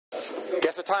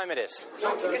Guess what time it is?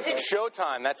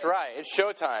 Showtime. That's right. It's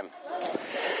showtime.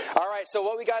 All right, so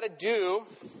what we got to do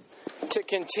to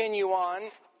continue on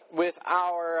with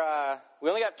our... we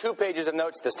only got 2 pages of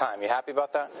notes this time. You happy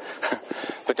about that?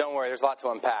 But don't worry, there's a lot to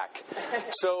unpack.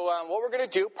 So what we're going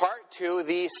to do, part 2,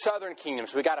 the southern kingdom.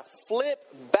 So we got to flip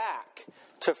back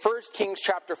to 1 Kings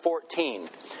chapter 14.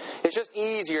 It's just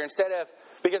easier instead of...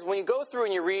 Because when you go through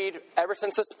and you read ever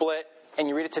since the split, and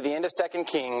you read it to the end of 2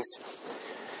 Kings,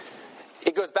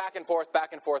 it goes back and forth,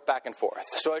 back and forth, back and forth.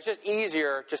 So it's just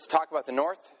easier just to talk about the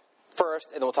north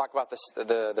first, and then we'll talk about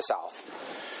the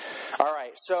south. All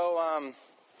right, so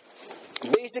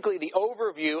basically the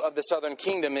overview of the southern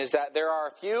kingdom is that there are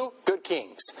a few good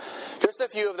kings. Just a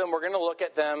few of them. We're going to look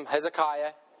at them,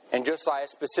 Hezekiah and Josiah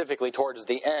specifically towards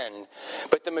the end.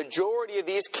 But the majority of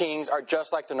these kings are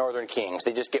just like the northern kings.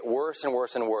 They just get worse and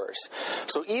worse and worse.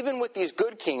 So even with these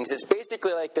good kings, it's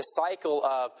basically like the cycle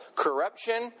of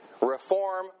corruption,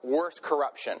 reform, worse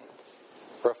corruption.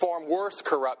 Reform, worse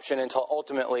corruption, until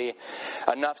ultimately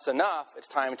enough's enough. It's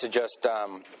time to just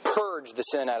purge the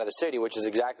sin out of the city, which is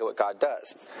exactly what God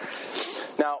does.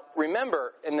 Now,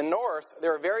 remember, in the north,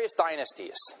 there are various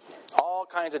dynasties. All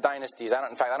kinds of dynasties. I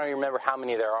don't even remember how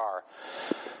many there are.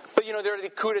 But, there are the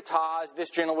coup d'etats. This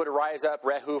general would rise up.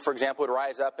 Rehu, for example, would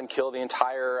rise up and kill the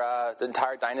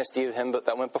entire dynasty of him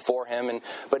that went before him.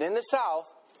 But in the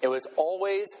south, it was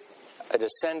always a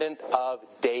descendant of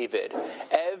David.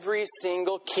 Every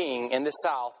single king in the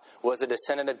south was a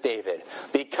descendant of David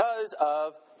because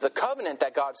of the covenant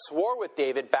that God swore with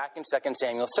David back in 2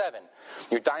 Samuel 7.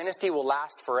 Your dynasty will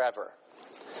last forever.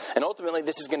 And ultimately,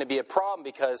 this is going to be a problem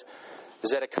because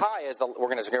Zedekiah is we're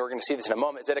going to see this in a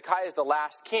moment. Zedekiah is the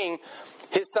last king.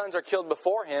 His sons are killed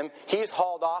before him. He's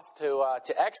hauled off to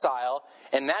exile,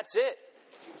 and that's it.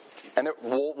 And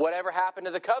whatever happened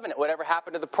to the covenant? Whatever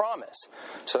happened to the promise?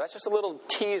 So that's just a little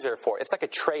teaser for it. It's like a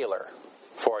trailer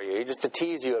for you, just to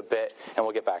tease you a bit, and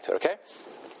we'll get back to it, okay?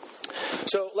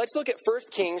 So let's look at 1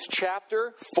 Kings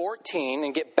chapter 14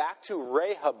 and get back to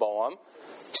Rehoboam,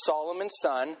 Solomon's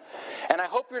son. And I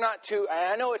hope you're not too...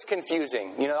 I know it's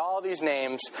confusing. All these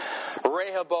names.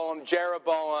 Rehoboam,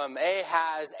 Jeroboam,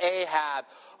 Ahaz, Ahab.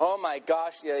 Oh my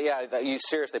gosh. Yeah. You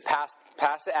seriously, pass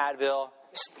the Advil.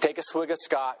 Take a swig of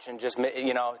scotch and just,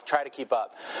 try to keep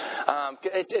up.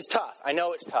 It's tough. I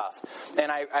know it's tough.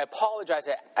 And I apologize.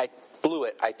 I blew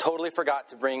it. I totally forgot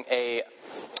to bring a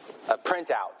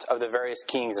printout of the various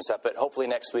kings and stuff. But hopefully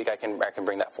next week I can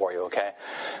bring that for you, okay?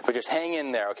 But just hang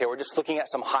in there, okay? We're just looking at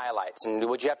some highlights. And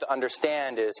what you have to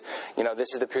understand is,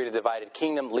 this is the period of the divided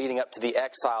kingdom leading up to the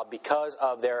exile because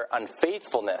of their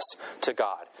unfaithfulness to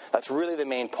God. That's really the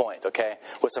main point, okay?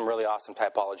 With some really awesome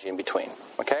typology in between,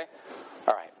 okay?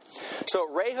 All right. So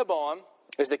Rehoboam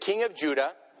is the king of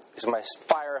Judah. This is my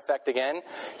fire effect again.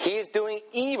 He is doing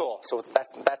evil. So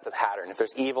that's the pattern. If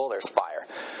there's evil, there's fire.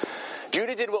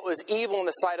 Judah did what was evil in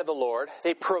the sight of the Lord.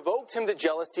 They provoked him to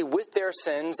jealousy with their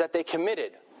sins that they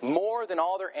committed, more than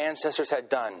all their ancestors had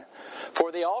done.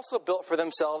 For they also built for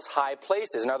themselves high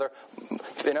places. In other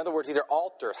words, these are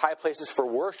altars, high places for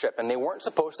worship, and they weren't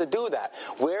supposed to do that.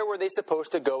 Where were they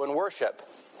supposed to go and worship?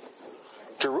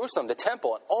 Jerusalem, the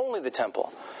temple, and only the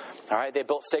temple. All right, they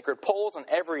built sacred poles on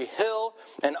every hill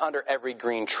and under every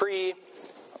green tree.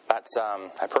 That's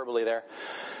hyperbole there.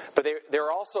 But there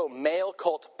are also male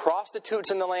cult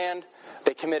prostitutes in the land.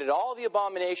 They committed all the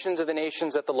abominations of the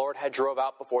nations that the Lord had drove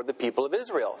out before the people of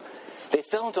Israel. They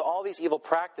fell into all these evil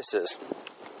practices.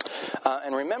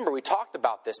 And remember, we talked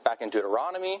about this back in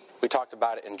Deuteronomy. We talked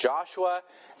about it in Joshua.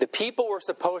 The people were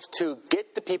supposed to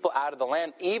get the people out of the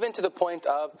land, even to the point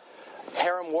of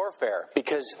harem warfare,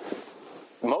 because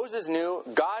Moses knew,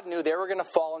 God knew they were going to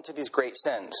fall into these great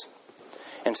sins.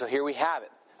 And so here we have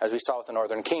it, as we saw with the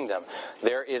northern kingdom.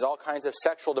 There is all kinds of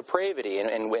sexual depravity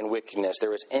and wickedness.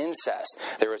 There is incest.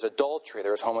 There is adultery.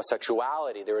 There is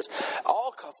homosexuality. There is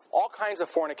all kinds of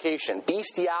fornication,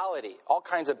 bestiality, all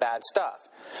kinds of bad stuff.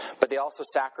 But they also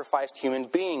sacrificed human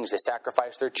beings. They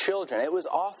sacrificed their children. It was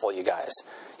awful, you guys.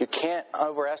 You can't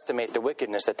overestimate the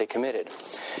wickedness that they committed.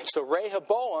 So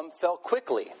Rehoboam fell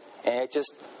quickly, and it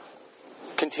just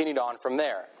continued on from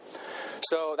there.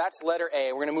 So that's letter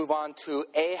A. We're going to move on to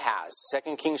Ahaz,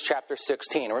 2 Kings chapter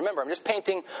 16. Remember, I'm just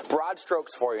painting broad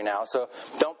strokes for you now, so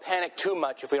don't panic too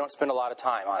much if we don't spend a lot of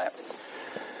time on it.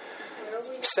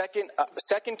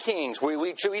 Second Kings,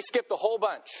 we skipped a whole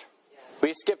bunch.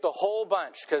 We skipped a whole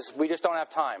bunch because we just don't have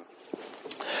time.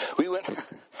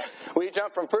 We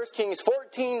jumped from 1 Kings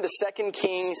 14 to 2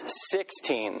 Kings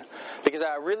 16 because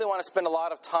I really want to spend a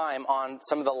lot of time on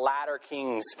some of the latter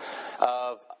kings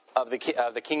of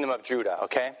the kingdom of Judah,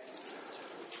 okay?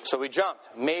 So we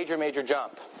jumped. Major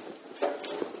jump.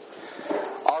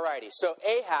 righty. So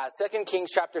Ahaz, 2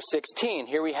 Kings chapter 16.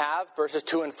 Here we have verses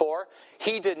 2 and 4.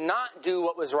 He did not do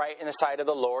what was right in the sight of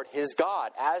the Lord his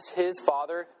God, as his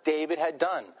father David had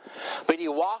done. But he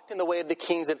walked in the way of the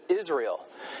kings of Israel.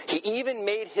 He even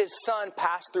made his son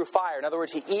pass through fire. In other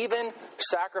words, he even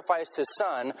sacrificed his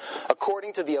son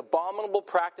according to the abominable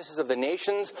practices of the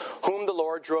nations whom the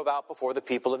Lord drove out before the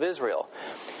people of Israel.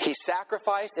 He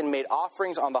sacrificed and made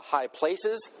offerings on the high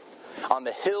places, on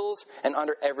the hills, and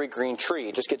under every green tree.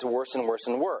 It just gets worse and worse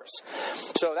and worse.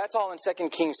 So that's all in 2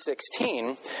 Kings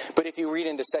 16. But if you read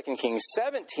into 2 Kings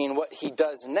 17, what he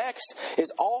does next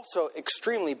is also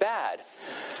extremely bad.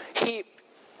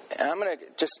 I'm going to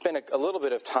just spend a little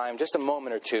bit of time, just a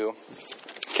moment or two,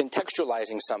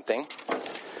 contextualizing something. All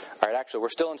right, actually, we're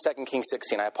still in 2 Kings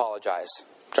 16. I apologize.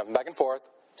 Jumping back and forth.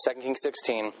 2 Kings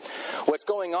 16. What's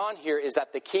going on here is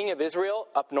that the king of Israel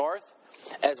up north,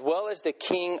 as well as the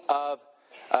king of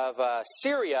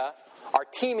Syria, are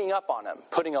teaming up on him,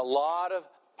 putting a lot of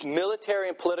military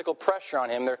and political pressure on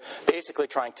him. They're basically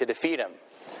trying to defeat him.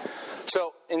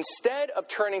 So instead of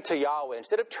turning to Yahweh,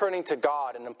 instead of turning to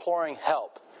God and imploring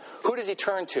help, who does he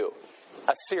turn to?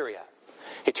 Assyria.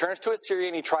 He turns to Assyria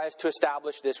and he tries to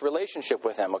establish this relationship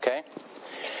with him, okay?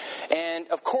 And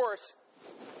of course,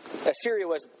 Assyria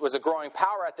was a growing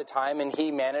power at the time, and he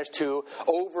managed to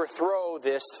overthrow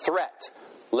this threat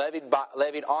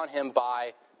levied on him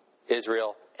by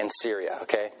Israel and Syria.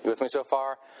 Okay, you with me so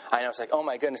far? I know it's like, oh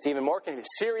my goodness, even more confusing.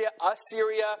 Syria,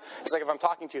 Assyria. It's like if I'm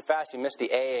talking too fast, you miss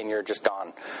the A and you're just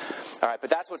gone. All right, but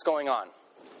that's what's going on.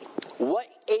 What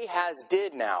Ahaz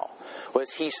did now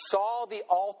was he saw the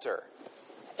altar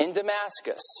in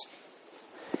Damascus,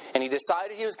 and he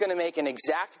decided he was going to make an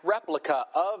exact replica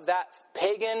of that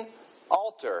pagan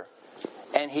altar.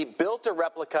 And he built a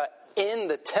replica in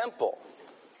the temple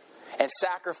and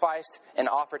sacrificed and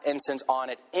offered incense on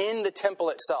it in the temple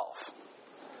itself.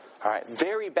 All right,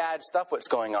 very bad stuff what's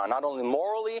going on. Not only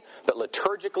morally, but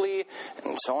liturgically,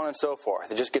 and so on and so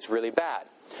forth. It just gets really bad.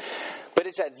 But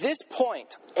it's at this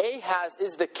point, Ahaz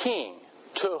is the king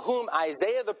to whom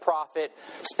Isaiah the prophet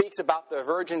speaks about the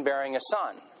virgin bearing a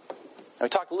son. And we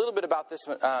talked a little bit about this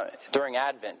during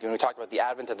Advent, when we talked about the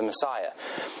advent of the Messiah.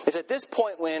 It's at this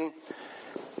point when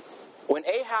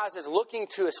Ahaz is looking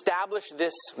to establish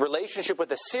this relationship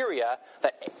with Assyria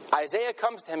that Isaiah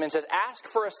comes to him and says, ask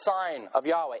for a sign of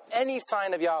Yahweh, any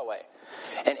sign of Yahweh.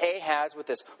 And Ahaz, with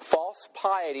this false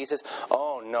piety, says,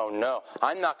 oh, no,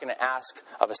 I'm not going to ask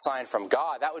of a sign from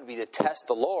God. That would be to test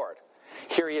the Lord.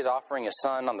 Here he is offering his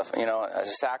son on as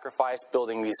a sacrifice,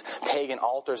 building these pagan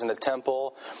altars in the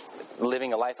temple,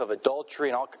 living a life of adultery,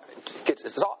 and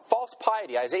it's all false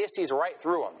piety. Isaiah sees right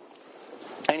through him.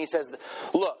 And he says,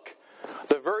 look,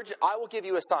 the virgin, I will give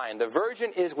you a sign. The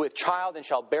virgin is with child and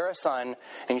shall bear a son,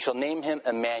 and you shall name him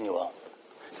Emmanuel.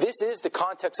 This is the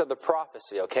context of the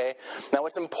prophecy, okay? Now,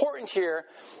 what's important here,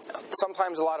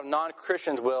 sometimes a lot of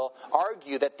non-Christians will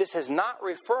argue that this is not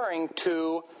referring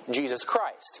to Jesus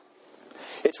Christ.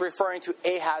 It's referring to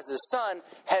Ahaz's son,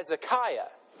 Hezekiah,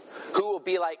 who will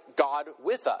be like God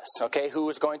with us, okay? Who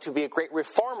is going to be a great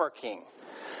reformer king.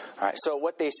 All right, so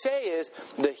what they say is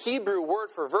the Hebrew word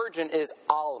for virgin is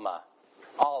Alma,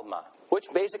 which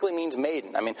basically means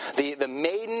maiden. I mean, the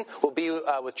maiden will be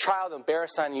with child and bear a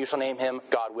son, and you shall name him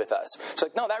God with us. So,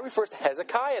 no, that refers to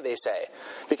Hezekiah, they say.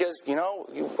 Because, I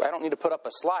don't need to put up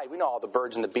a slide. We know all the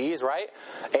birds and the bees, right?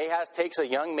 Ahaz takes a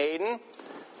young maiden.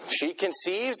 She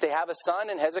conceives, they have a son,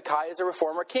 and Hezekiah is a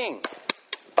reformer king.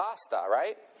 Basta,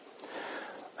 right?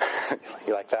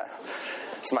 You like that?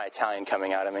 It's my Italian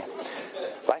coming out of me.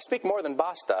 But I speak more than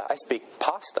basta. I speak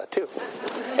pasta, too.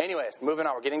 Anyways, moving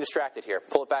on. We're getting distracted here.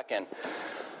 Pull it back in.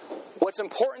 What's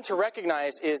important to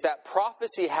recognize is that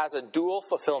prophecy has a dual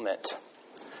fulfillment.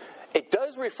 It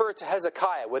does refer to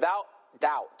Hezekiah without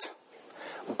doubt.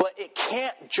 But it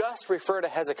can't just refer to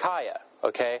Hezekiah,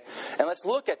 okay? And let's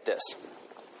look at this.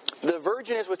 The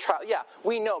virgin is with child. Yeah,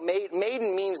 we know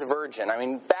maiden means virgin. I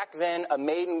mean, back then, a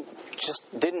maiden just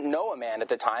didn't know a man at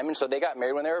the time, and so they got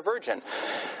married when they were a virgin.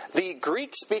 The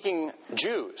Greek-speaking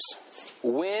Jews,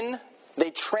 when they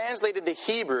translated the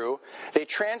Hebrew, they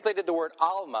translated the word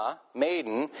alma,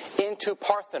 maiden, into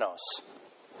parthenos,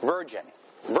 virgin.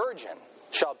 Virgin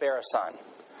shall bear a son.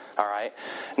 All right?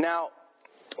 Now,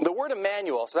 the word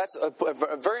Emmanuel, so that's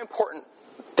a very important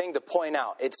thing to point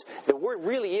out. The word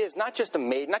really is not just a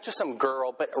maid, not just some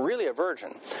girl, but really a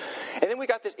virgin. And then we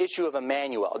got this issue of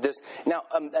Emmanuel.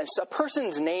 A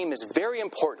person's name is very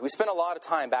important. We spent a lot of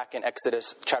time back in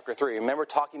Exodus chapter 3. Remember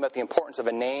talking about the importance of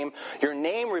a name? Your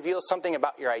name reveals something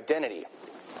about your identity.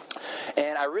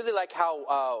 And I really like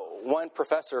how one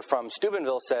professor from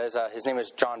Steubenville says, his name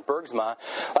is John Bergsma,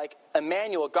 like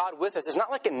Emmanuel, God with us, is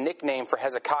not like a nickname for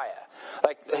Hezekiah.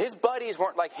 Like his buddies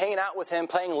weren't like hanging out with him,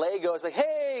 playing Legos, like,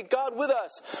 hey, God with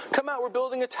us, come out, we're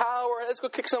building a tower, let's go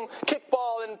kick some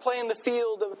kickball and play in the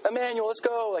field, Emmanuel, let's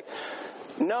go. Like,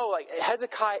 no, like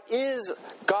Hezekiah is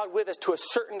God with us to a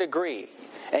certain degree.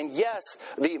 And yes,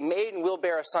 the maiden will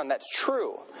bear a son, that's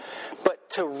true. But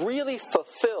to really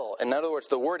fulfill, in other words,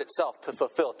 the word itself, to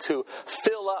fulfill, to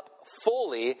fill up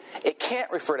fully, it can't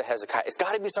refer to Hezekiah. It's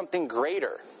got to be something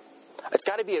greater. It's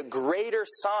got to be a greater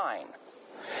sign.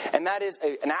 And that is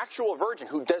an actual virgin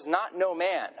who does not know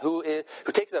man, who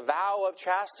takes a vow of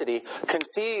chastity,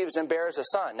 conceives and bears a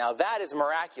son. Now that is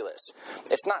miraculous.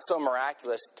 It's not so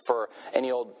miraculous for any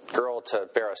old girl to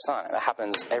bear a son. That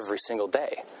happens every single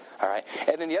day. All right.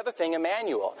 And then the other thing,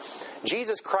 Emmanuel.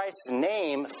 Jesus Christ's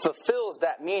name fulfills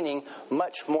that meaning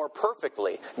much more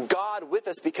perfectly. God with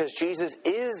us, because Jesus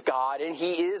is God and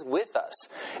he is with us.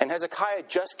 And Hezekiah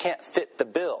just can't fit the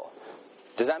bill.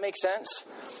 Does that make sense?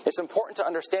 It's important to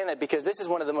understand that because this is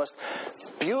one of the most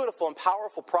beautiful and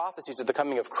powerful prophecies of the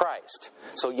coming of Christ.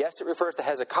 So yes, it refers to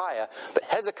Hezekiah, but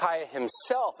Hezekiah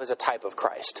himself is a type of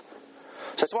Christ.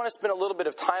 So I just want to spend a little bit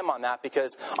of time on that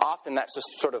because often that's just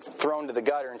sort of thrown to the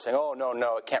gutter and saying, oh,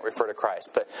 no, it can't refer to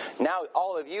Christ. But now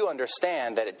all of you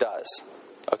understand that it does.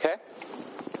 Okay?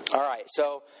 All right,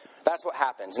 so that's what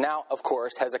happens. Now, of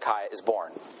course, Hezekiah is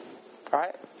born. All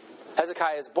right?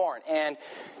 Hezekiah is born. And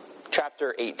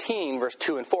chapter 18, verse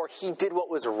 2 and 4, he did what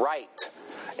was right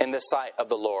in the sight of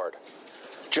the Lord,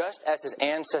 just as his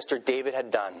ancestor David had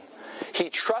done. He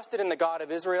trusted in the God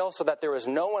of Israel so that there was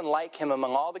no one like him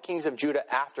among all the kings of Judah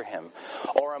after him,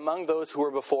 or among those who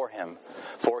were before him.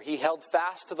 For he held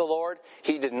fast to the Lord.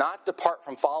 He did not depart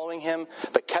from following him,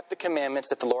 but kept the commandments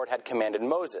that the Lord had commanded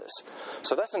Moses.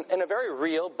 So that's in a very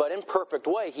real but imperfect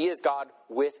way. He is God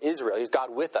with Israel. He's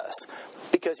God with us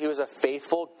because he was a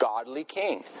faithful, godly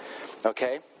king.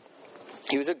 Okay?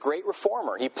 He was a great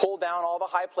reformer. He pulled down all the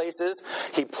high places.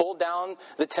 He pulled down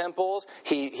the temples.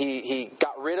 He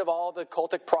got rid of all the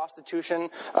cultic prostitution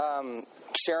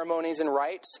ceremonies and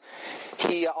rites.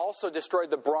 He also destroyed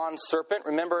the bronze serpent.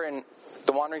 Remember in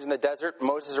the wanderings in the desert,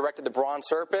 Moses erected the bronze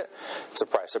serpent.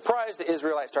 Surprise, surprise, the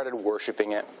Israelites started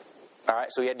worshiping it. All right,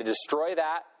 so he had to destroy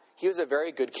that. He was a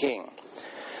very good king.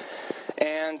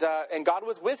 And God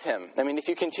was with him. I mean, if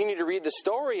you continue to read the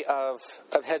story of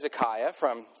Hezekiah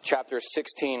from chapter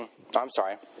 18,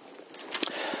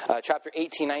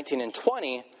 19, and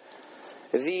 20,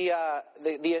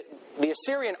 the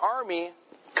Assyrian army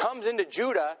comes into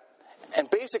Judah and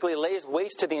basically lays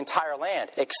waste to the entire land,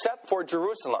 except for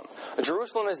Jerusalem.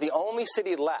 Jerusalem is the only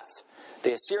city left.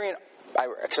 The Assyrian,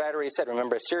 as I had already said,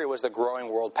 remember, Assyria was the growing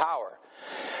world power.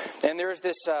 And there's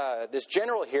this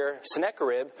general here,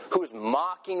 Sennacherib, who's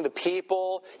mocking the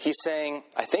people. He's saying,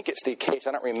 I think it's the case,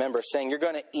 I don't remember, saying you're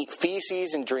going to eat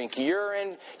feces and drink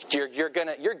urine.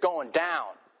 You're going down.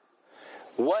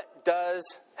 What does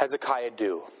Hezekiah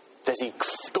do? Does he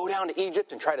go down to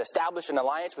Egypt and try to establish an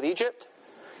alliance with Egypt?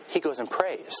 He goes and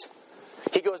prays.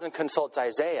 He goes and consults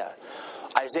Isaiah.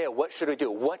 Isaiah, what should we do?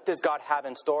 What does God have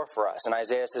in store for us? And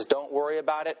Isaiah says, don't worry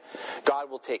about it. God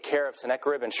will take care of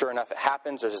Sennacherib. And sure enough, it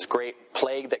happens. There's this great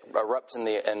plague that erupts in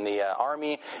the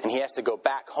army. And he has to go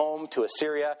back home to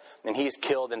Assyria. And he's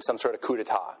killed in some sort of coup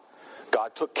d'etat.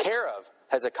 God took care of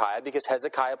Hezekiah because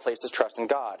Hezekiah placed his trust in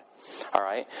God. All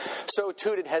right. So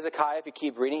too did Hezekiah. If you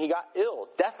keep reading, he got ill,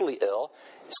 deathly ill.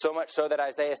 So much so that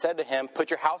Isaiah said to him, put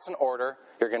your house in order.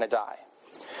 You're going to die.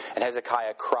 And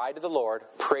Hezekiah cried to the Lord,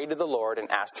 prayed to the Lord, and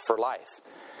asked for life.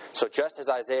 So just as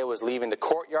Isaiah was leaving the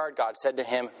courtyard, God said to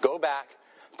him, go back,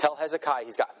 tell Hezekiah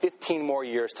he's got 15 more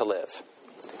years to live.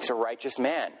 He's a righteous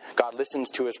man. God listens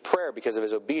to his prayer because of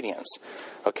his obedience.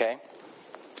 Okay?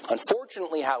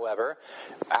 Unfortunately, however,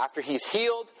 after he's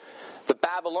healed,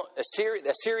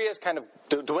 Assyria is kind of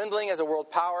dwindling as a world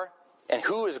power. And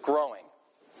who is growing?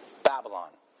 Babylon.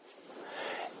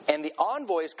 And the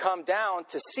envoys come down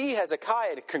to see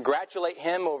Hezekiah to congratulate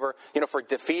him over, for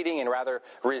defeating and rather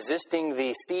resisting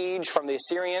the siege from the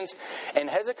Assyrians. And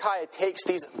Hezekiah takes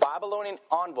these Babylonian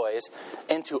envoys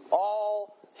into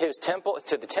all his temple,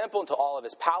 to the temple, and to all of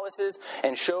his palaces,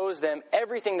 and shows them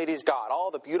everything that he's got, all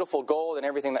the beautiful gold and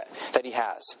everything that he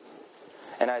has.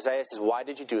 And Isaiah says, why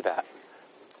did you do that?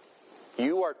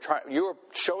 You are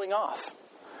showing off.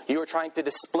 You are trying to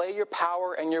display your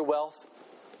power and your wealth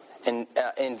in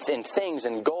things,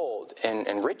 in gold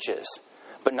and riches,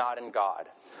 but not in God.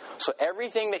 So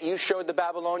everything that you showed the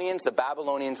Babylonians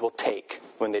will take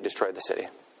when they destroy the city.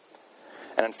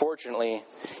 And unfortunately,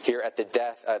 here at the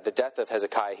death of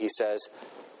Hezekiah, he says,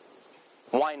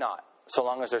 Why not? So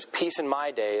long as there's peace in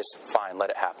my days, fine, let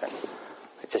it happen.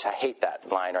 I hate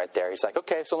that line right there. He's like,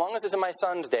 okay, so long as it's in my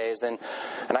son's days, then,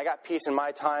 and I got peace in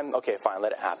my time, okay, fine,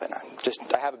 let it happen.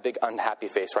 I have a big unhappy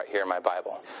face right here in my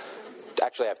Bible.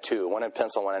 Actually, I have two, one in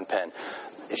pencil, one in pen.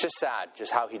 It's just sad,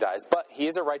 just how he dies. But he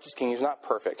is a righteous king. He's not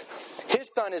perfect. His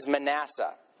son is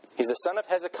Manasseh. He's the son of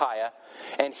Hezekiah,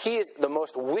 and he is the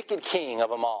most wicked king of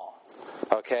them all.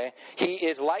 Okay? He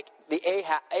is like the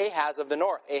Ahaz of the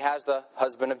north. Ahaz, the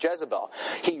husband of Jezebel.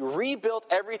 He rebuilt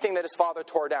everything that his father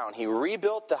tore down. He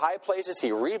rebuilt the high places.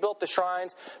 He rebuilt the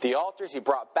shrines, the altars. He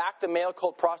brought back the male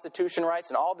cult prostitution rights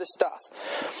and all this stuff.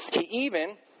 He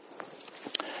even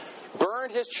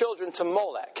burned his children to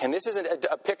Molech. And this is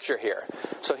a picture here.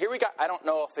 So here we got, I don't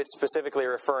know if it's specifically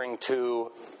referring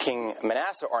to King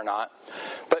Manasseh or not,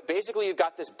 but basically you've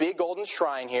got this big golden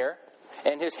shrine here,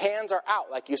 and his hands are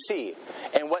out like you see.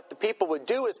 And what the people would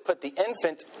do is put the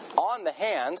infant on the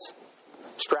hands,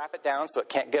 strap it down so it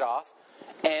can't get off,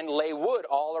 and lay wood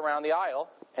all around the idol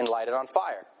and light it on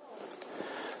fire.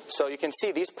 So you can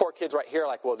see these poor kids right here are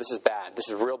like, whoa, this is bad. This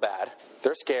is real bad.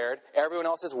 They're scared. Everyone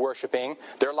else is worshiping.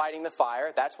 They're lighting the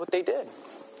fire. That's what they did.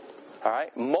 All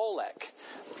right? Molech.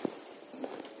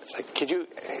 It's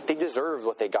like, they deserved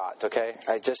what they got, okay?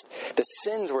 The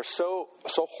sins were so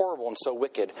horrible and so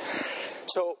wicked.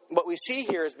 So what we see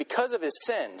here is because of his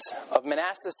sins, of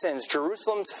Manasseh's sins,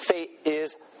 Jerusalem's fate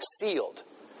is sealed.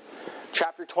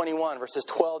 Chapter 21, verses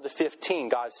 12 to 15,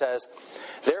 God says,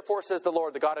 "Therefore says the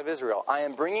Lord, the God of Israel, I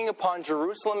am bringing upon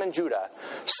Jerusalem and Judah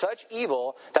such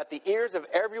evil that the ears of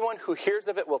everyone who hears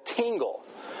of it will tingle.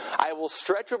 I will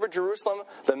stretch over Jerusalem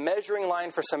the measuring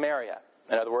line for Samaria."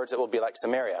 In other words, it will be like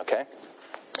Samaria, okay?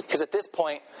 Because at this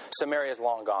point, Samaria is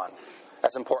long gone.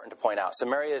 That's important to point out.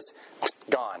 Samaria is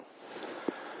gone.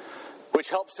 Which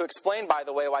helps to explain, by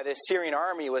the way, why the Syrian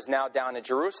army was now down in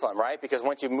Jerusalem, right? Because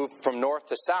once you move from north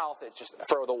to south, it's just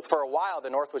for a while the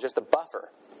north was just a buffer.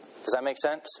 Does that make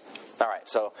sense? All right,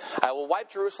 so I will wipe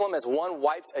Jerusalem as one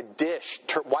wipes a dish,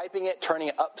 wiping it, turning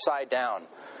it upside down.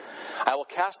 I will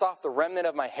cast off the remnant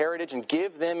of my heritage and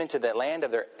give them into the hand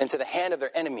of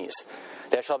their enemies.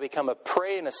 They shall become a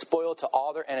prey and a spoil to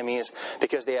all their enemies,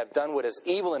 because they have done what is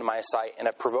evil in my sight and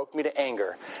have provoked me to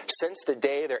anger, since the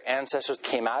day their ancestors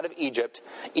came out of Egypt,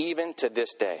 even to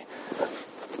this day.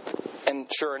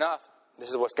 And sure enough, this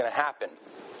is what's going to happen.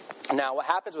 Now, what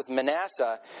happens with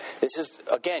Manasseh, this is,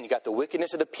 again, you got the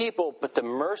wickedness of the people, but the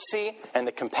mercy and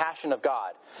the compassion of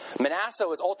God. Manasseh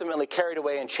was ultimately carried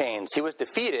away in chains. He was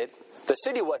defeated. The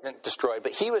city wasn't destroyed,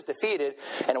 but he was defeated.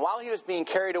 And while he was being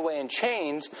carried away in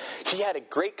chains, he had a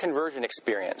great conversion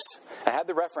experience. I have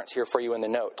the reference here for you in the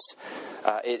notes.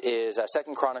 It is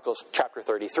 2 Chronicles chapter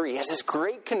 33. He has this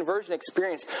great conversion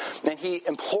experience, and he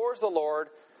implores the Lord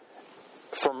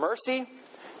for mercy.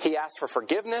 He asks for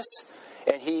forgiveness.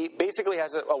 And he basically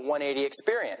has a 180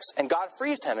 experience. And God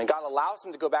frees him. And God allows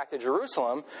him to go back to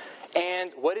Jerusalem.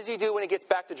 And what does he do when he gets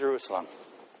back to Jerusalem?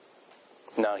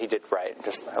 No, he did right.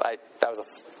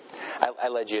 I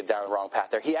led you down the wrong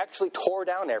path there. He actually tore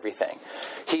down everything.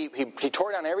 He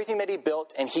tore down everything that he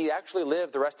built. And he actually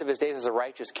lived the rest of his days as a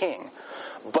righteous king.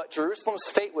 But Jerusalem's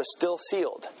fate was still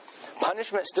sealed.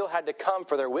 Punishment still had to come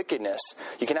for their wickedness.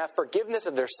 You can have forgiveness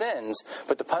of their sins,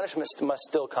 but the punishment must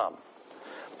still come.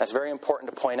 That's very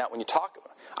important to point out when you talk.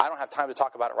 I don't have time to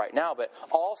talk about it right now, but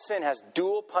all sin has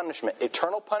dual punishment,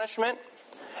 eternal punishment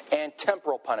and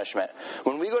temporal punishment.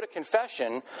 When we go to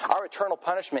confession, our eternal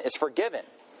punishment is forgiven.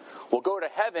 We'll go to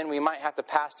heaven. We might have to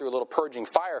pass through a little purging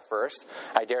fire first.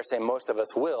 I dare say most of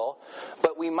us will.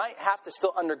 But we might have to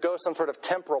still undergo some sort of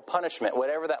temporal punishment,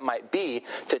 whatever that might be,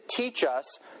 to teach us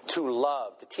to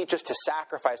love, to teach us to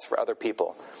sacrifice for other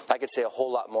people. I could say a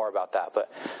whole lot more about that,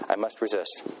 but I must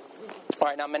resist. All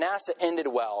right, now Manasseh ended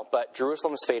well, but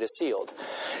Jerusalem's fate is sealed.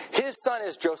 His son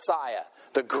is Josiah,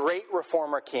 the great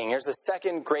reformer king. Here's the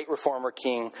second great reformer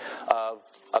king of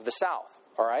the south.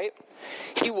 All right?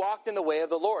 He walked in the way of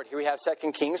the Lord. Here we have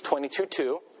 2 Kings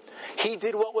 22:2. He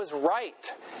did what was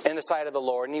right in the sight of the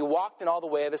Lord, and he walked in all the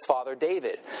way of his father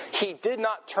David. He did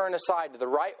not turn aside to the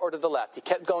right or to the left. He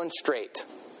kept going straight.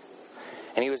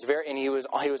 And he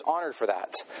was honored for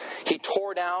that. He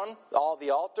tore down all the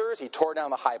altars. He tore down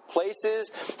the high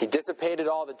places. He dissipated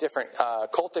all the different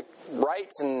cultic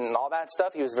rites and all that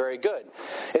stuff. He was very good.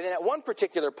 And then at one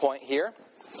particular point here,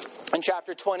 in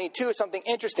chapter 22, something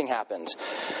interesting happens.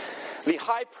 The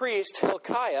high priest,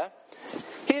 Hilkiah,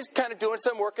 he's kind of doing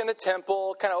some work in the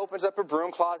temple, kind of opens up a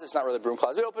broom closet. It's not really a broom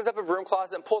closet. He opens up a broom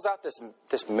closet and pulls out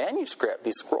this manuscript,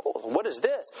 these scrolls. What is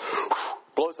this?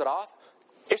 Blows it off.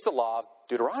 it's the law of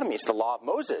Deuteronomy. It's the law of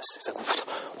Moses. It's like,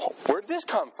 where did this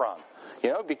come from?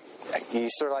 You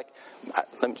sort of like,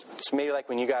 maybe like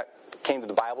when you came to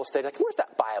the Bible study, like, where's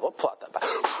that Bible? Pull out that Bible.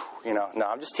 No,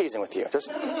 I'm just teasing with you.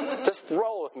 Just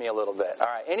roll with me a little bit. All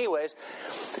right. Anyways,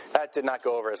 that did not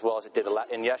go over as well as it did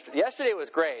in yesterday. Yesterday was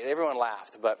great. Everyone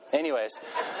laughed. But anyways,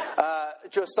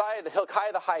 Josiah,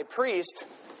 Hilkiah the high priest,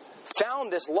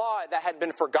 found this law that had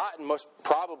been forgotten most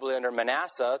probably under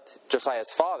Manasseh,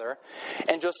 Josiah's father,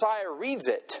 and Josiah reads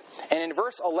it. And in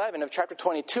verse 11 of chapter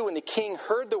 22, when the king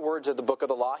heard the words of the book of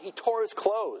the law, he tore his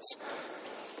clothes.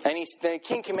 And the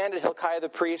king commanded Hilkiah the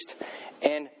priest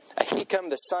and Ahikam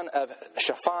the son of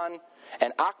Shaphan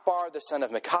and Akbar the son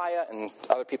of Micaiah and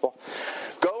other people,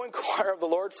 go inquire of the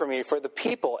Lord for me, for the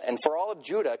people, and for all of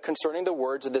Judah concerning the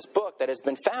words of this book that has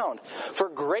been found. For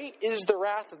great is the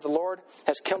wrath that the Lord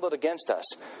has kindled against us,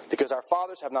 because our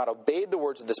fathers have not obeyed the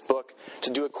words of this book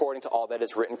to do according to all that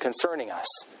is written concerning us.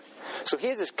 So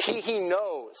he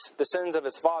knows the sins of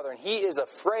his father, and he is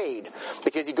afraid,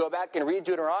 because you go back and read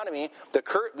Deuteronomy,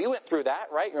 we went through that,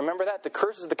 right? Remember that? The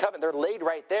curses of the covenant, they're laid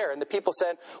right there. And the people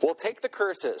said, well, take the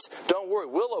curses. Don't worry,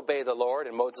 we'll obey the Lord.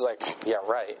 And Moses is like, yeah,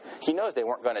 right. He knows they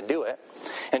weren't going to do it.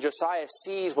 And Josiah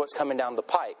sees what's coming down the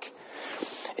pike.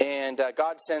 And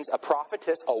God sends a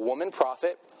prophetess, a woman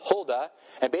prophet, Huldah,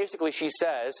 and basically she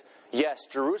says, yes,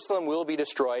 Jerusalem will be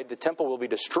destroyed, the temple will be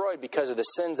destroyed because of the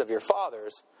sins of your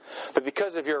fathers, but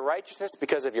because of your righteousness,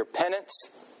 because of your penance,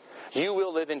 you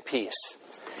will live in peace.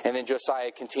 And then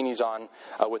Josiah continues on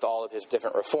with all of his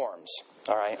different reforms.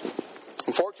 All right.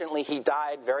 Unfortunately, he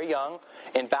died very young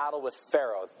in battle with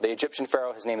Pharaoh. The Egyptian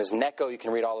Pharaoh, his name is Necho. You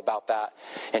can read all about that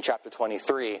in chapter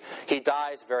 23. He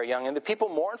dies very young, and the people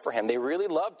mourn for him. They really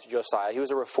loved Josiah. He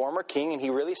was a reformer king, and he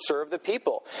really served the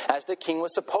people as the king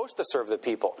was supposed to serve the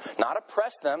people. Not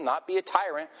oppress them, not be a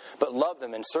tyrant, but love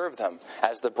them and serve them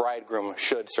as the bridegroom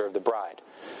should serve the bride.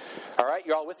 All right,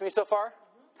 you all with me so far?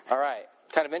 All right.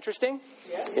 Kind of interesting?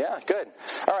 Yeah, good.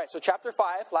 All right, so chapter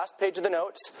 5, last page of the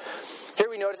notes. Here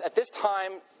we notice at this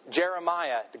time,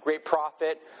 Jeremiah, the great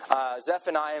prophet,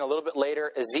 Zephaniah, and a little bit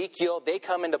later, Ezekiel, they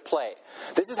come into play.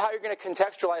 This is how you're going to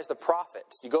contextualize the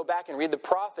prophets. You go back and read the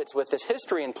prophets with this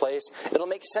history in place, it'll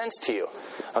make sense to you.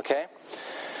 Okay?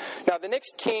 Now, the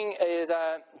next king is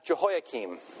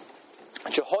Jehoiakim.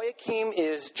 Jehoiakim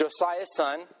is Josiah's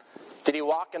son. Did he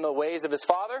walk in the ways of his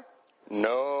father?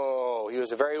 No, he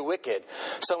was very wicked.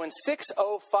 So in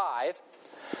 605,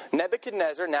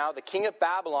 Nebuchadnezzar, now the king of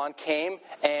Babylon, came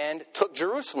and took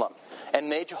Jerusalem and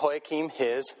made Jehoiakim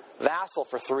his vassal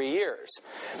for 3 years.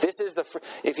 This is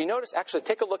if you notice, actually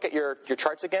take a look at your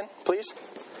charts again, please.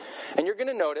 And you're going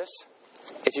to notice,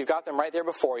 if you've got them right there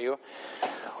before you,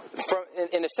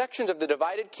 in the sections of the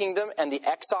divided kingdom and the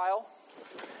exile,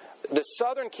 the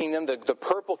southern kingdom, the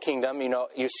purple kingdom,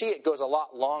 you see it goes a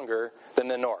lot longer than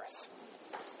the north.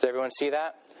 Does everyone see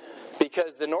that?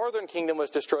 Because the northern kingdom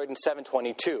was destroyed in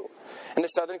 722, and the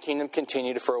southern kingdom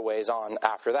continued for a ways on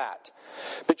after that.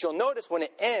 But you'll notice when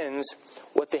it ends,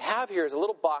 what they have here is a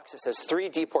little box that says 3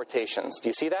 deportations. Do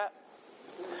you see that?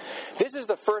 This is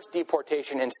the first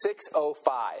deportation in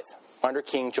 605 under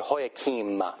King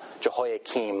Jehoiakim.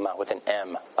 Jehoiakim with an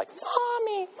M, like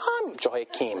mommy,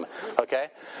 Jehoiakim. Okay?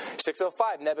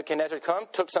 605, Nebuchadnezzar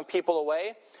took some people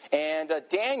away. And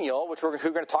Daniel, which we're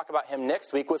going to talk about him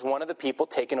next week, was one of the people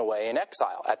taken away in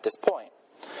exile at this point.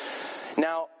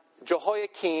 Now,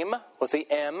 Jehoiakim, with the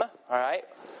M, all right,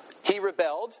 he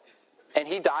rebelled, and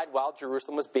he died while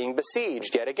Jerusalem was being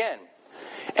besieged yet again.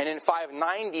 And in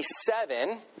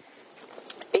 597,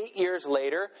 8 years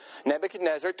later,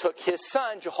 Nebuchadnezzar took his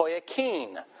son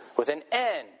Jehoiakim, with an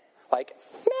N, like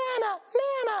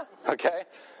manna, okay?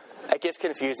 It gets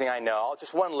confusing, I know.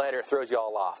 Just one letter throws you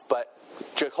all off, but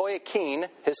Jehoiakim,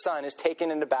 his son, is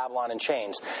taken into Babylon in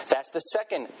chains. That's the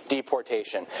second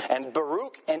deportation. And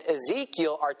Baruch and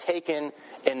Ezekiel are taken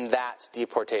in that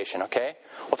deportation, okay?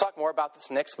 We'll talk more about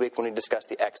this next week when we discuss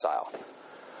the exile.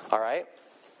 All right?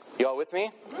 You all with me?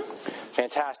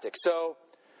 Fantastic. So,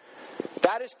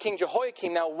 that is King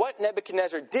Jehoiakim. Now, what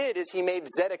Nebuchadnezzar did is he made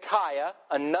Zedekiah,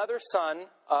 another son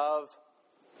of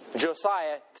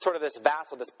Josiah, sort of this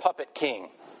vassal, this puppet king.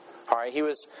 All right, he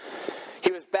was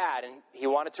bad, and he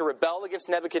wanted to rebel against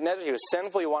Nebuchadnezzar. He was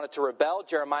sinful. He wanted to rebel.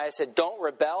 Jeremiah said, don't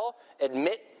rebel.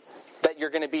 Admit that you're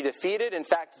going to be defeated. In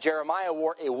fact, Jeremiah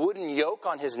wore a wooden yoke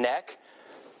on his neck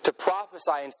to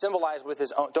prophesy and symbolize with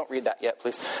his own... Don't read that yet,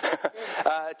 please.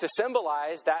 To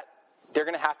symbolize that they're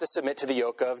going to have to submit to the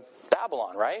yoke of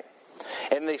Babylon, right?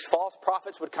 And these false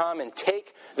prophets would come and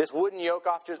take this wooden yoke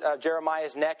off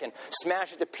Jeremiah's neck and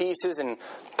smash it to pieces and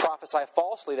prophesy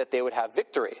falsely that they would have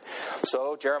victory.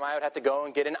 So Jeremiah would have to go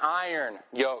and get an iron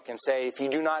yoke and say, if you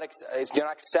do not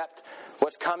accept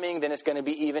what's coming, then it's going to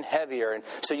be even heavier. And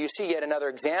so you see yet another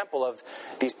example of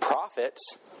these prophets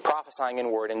prophesying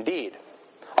in word and deed.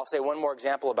 I'll say one more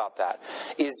example about that.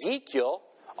 Ezekiel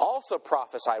also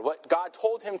prophesied. What God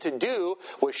told him to do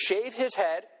was shave his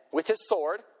head with his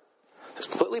sword. Just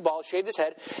completely bald, shaved his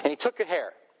head, and he took a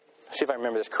hair. Let's see if I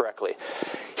remember this correctly.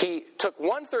 He took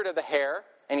 1/3 of the hair,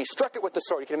 and he struck it with the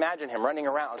sword. You can imagine him running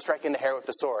around, striking the hair with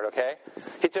the sword, okay?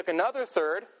 He took another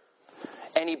third,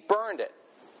 and he burned it,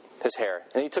 his hair.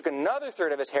 And he took another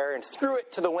third of his hair and threw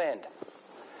it to the wind.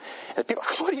 And the people,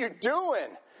 what are you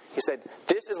doing? He said,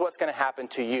 this is what's going to happen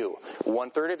to you.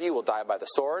 1/3 of you will die by the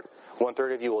sword,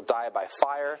 1/3 of you will die by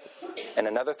fire, and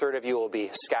another third of you will be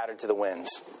scattered to the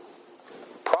winds.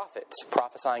 Prophets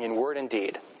prophesying in word and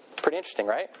deed. Pretty interesting,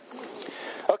 right?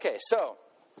 Okay, so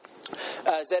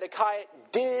Zedekiah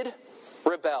did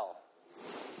rebel.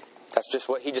 That's just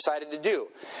what he decided to do.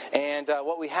 And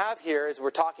what we have here is we're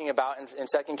talking about in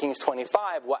 2 Kings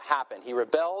 25 what happened. He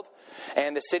rebelled,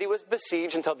 and the city was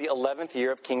besieged until the 11th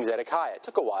year of King Zedekiah. It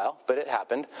took a while, but it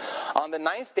happened. On the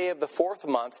 9th day of the 4th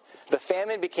month, the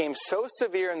famine became so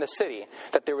severe in the city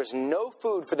that there was no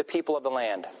food for the people of the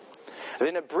land.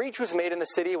 Then a breach was made in the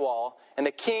city wall, and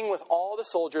the king with all the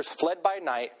soldiers fled by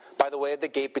night by the way of the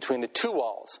gate between the two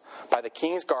walls, by the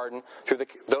king's garden,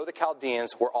 though the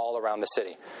Chaldeans were all around the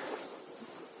city.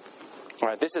 All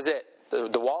right, this is it.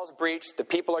 The wall's breached, the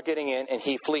people are getting in, and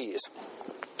he flees.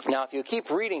 Now, if you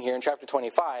keep reading here in chapter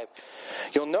 25,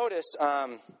 you'll notice...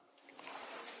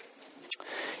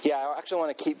 I actually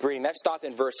want to keep reading. That stopped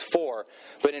in verse 4.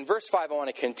 But in verse 5, I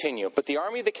want to continue. But the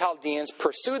army of the Chaldeans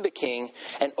pursued the king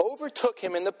and overtook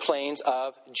him in the plains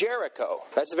of Jericho.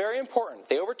 That's very important.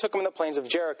 They overtook him in the plains of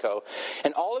Jericho,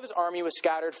 and all of his army was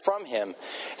scattered from him.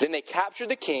 Then they captured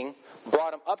the king,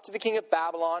 brought him up to the king of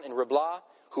Babylon in Riblah,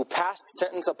 who passed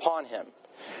sentence upon him.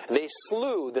 They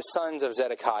slew the sons of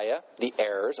Zedekiah, the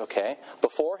heirs,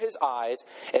 before his eyes,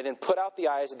 and then put out the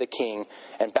eyes of the king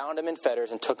and bound him in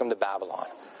fetters and took him to Babylon.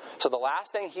 So the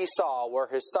last thing he saw were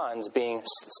his sons being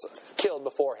killed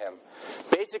before him.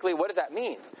 Basically, what does that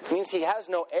mean? It means he has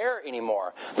no heir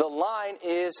anymore. The line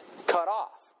is cut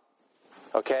off.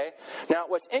 Okay? Now,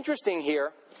 what's interesting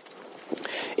here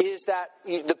is that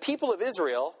the people of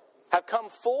Israel have come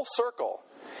full circle.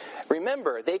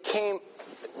 Remember, they came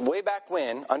way back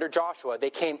when, under Joshua, they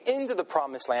came into the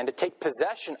promised land to take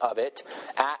possession of it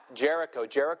at Jericho.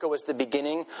 Jericho was the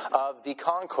beginning of the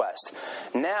conquest.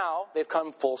 Now, they've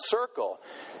come full circle.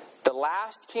 The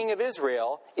last king of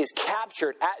Israel is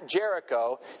captured at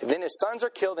Jericho, then his sons are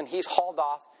killed, and he's hauled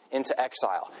off into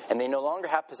exile. And they no longer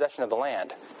have possession of the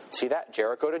land. See that?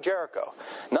 Jericho to Jericho.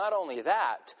 Not only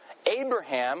that,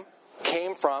 Abraham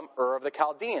came from Ur of the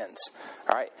Chaldeans,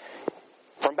 all right,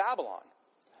 from Babylon.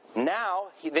 Now,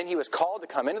 he was called to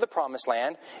come into the promised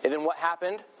land, and then what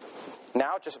happened?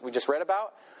 Now, we just read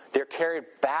about, they're carried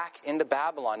back into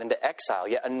Babylon, into exile,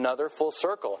 yet another full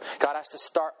circle. God has to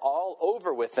start all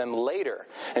over with them later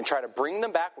and try to bring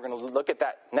them back. We're going to look at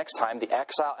that next time, the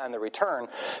exile and the return.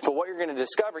 But what you're going to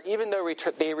discover, even though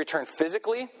they return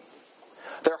physically,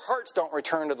 their hearts don't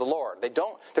return to the Lord.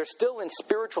 They're still in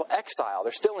spiritual exile.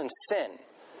 They're still in sin,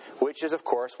 which is, of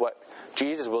course, what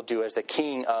Jesus will do as the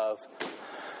king of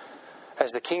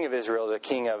Israel, the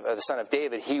king of the son of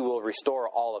David. He will restore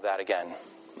all of that again.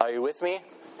 Are you with me?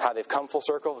 How they've come full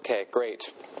circle? Okay,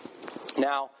 great.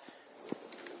 Now,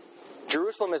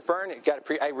 Jerusalem is burned.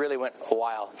 I really went a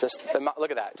while. Just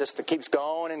look at that. Just it keeps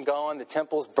going and going. The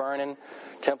temple's burning.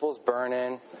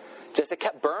 Just it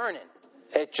kept burning.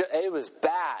 It was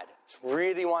bad. Just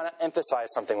really want to emphasize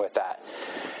something with that.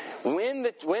 When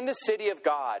the city of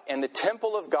God and the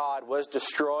temple of God was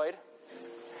destroyed,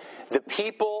 the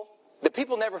people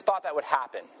never thought that would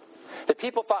happen. The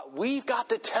people thought, we've got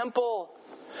the temple.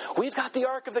 We've got the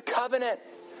Ark of the Covenant.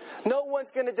 No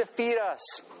one's going to defeat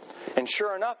us. And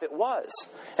sure enough, it was.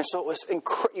 And so it was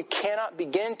you cannot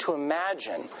begin to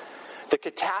imagine the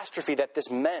catastrophe that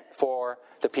this meant for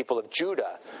the people of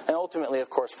Judah. And ultimately, of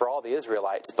course, for all the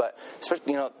Israelites. But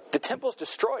especially, the temple's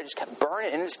destroyed. It just kept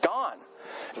burning and it's gone.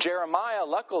 Jeremiah,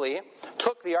 luckily,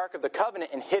 took the Ark of the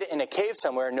Covenant and hid it in a cave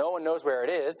somewhere. No one knows where it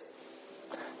is.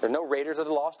 There's no Raiders of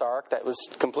the Lost Ark. That was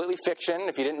completely fiction,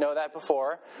 if you didn't know that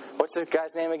before. What's this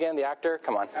guy's name again, the actor?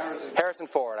 Come on. Harrison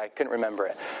Ford. I couldn't remember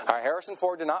it. All right, Harrison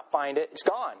Ford did not find it. It's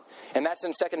gone. And that's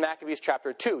in 2 Maccabees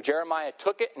chapter 2. Jeremiah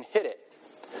took it and hid it.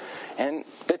 And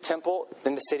the temple,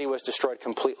 then the city was destroyed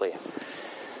completely.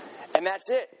 And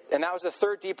that's it. And that was the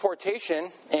third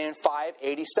deportation in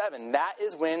 587. That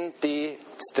is when the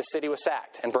city was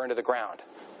sacked and burned to the ground.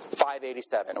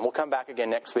 587. And we'll come back again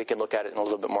next week and look at it in a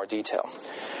little bit more detail.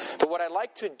 But what I'd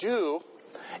like to do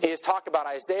is talk about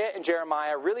Isaiah and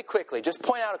Jeremiah really quickly. Just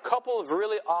point out a couple of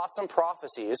really awesome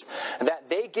prophecies that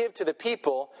they give to the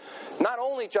people. Not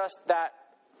only just that,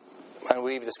 and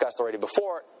we've discussed already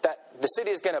before, that the city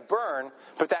is going to burn,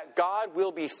 but that God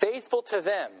will be faithful to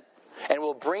them and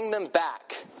will bring them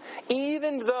back.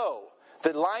 Even though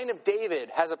the line of David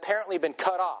has apparently been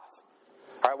cut off.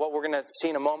 All right, what we're going to see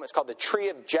in a moment is called the tree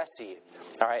of Jesse.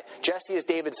 All right, Jesse is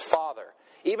David's father.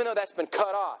 Even though that's been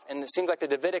cut off, and it seems like the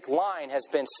Davidic line has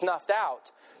been snuffed out,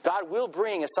 God will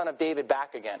bring a son of David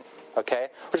back again. Okay?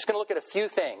 We're just going to look at a few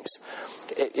things.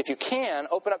 If you can,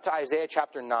 open up to Isaiah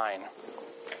chapter 9.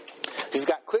 If you've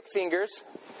got quick fingers,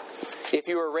 if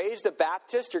you were raised a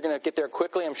Baptist, you're going to get there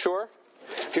quickly, I'm sure.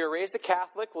 If you were raised a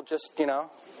Catholic, we'll just, they'll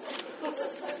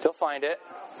find it.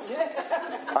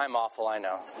 I'm awful, I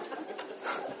know.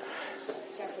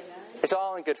 It's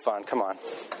all in good fun. Come on.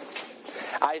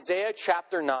 Isaiah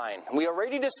chapter 9. We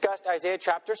already discussed Isaiah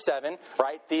chapter 7,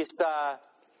 right? The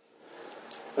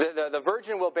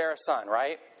virgin will bear a son,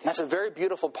 right? That's a very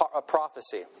beautiful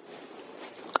prophecy.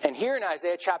 And here in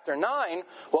Isaiah chapter 9,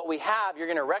 what we have, you're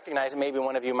going to recognize, maybe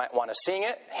one of you might want to sing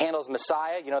it, Handel's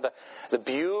Messiah. The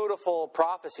beautiful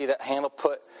prophecy that Handel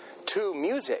put to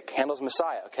music, Handel's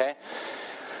Messiah, okay?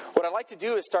 What I'd like to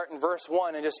do is start in verse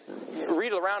 1 and just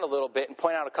read around a little bit and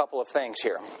point out a couple of things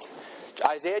here.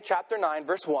 Isaiah chapter 9,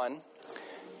 verse 1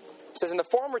 says, "In the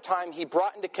former time he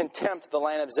brought into contempt the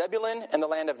land of Zebulun and the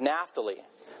land of Naphtali.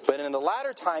 But in the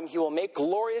latter time he will make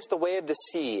glorious the way of the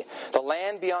sea, the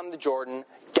land beyond the Jordan,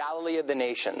 Galilee of the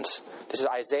nations." This is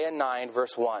Isaiah 9,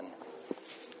 verse 1.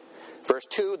 Verse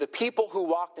 2, "The people who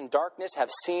walked in darkness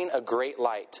have seen a great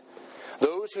light.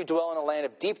 Those who dwell in a land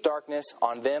of deep darkness,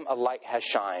 on them a light has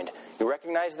shined." You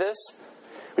recognize this?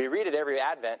 We read it every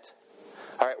Advent.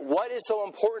 All right, what is so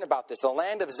important about this? The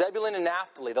land of Zebulun and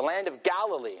Naphtali, the land of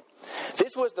Galilee.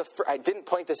 This was I didn't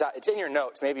point this out. It's in your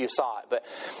notes. Maybe you saw it. But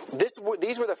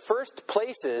these were the first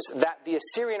places that the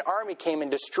Assyrian army came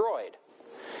and destroyed.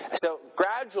 So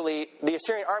gradually, the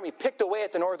Assyrian army picked away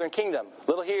at the northern kingdom.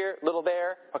 Little here, little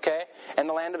there, okay? And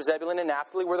the land of Zebulun and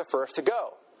Naphtali were the first to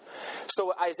go. So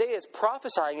what Isaiah is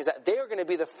prophesying is that they are going to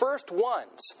be the first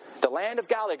ones, the land of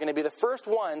Galilee are going to be the first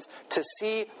ones to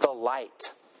see the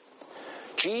light.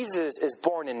 Jesus is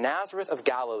born in Nazareth of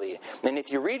Galilee. And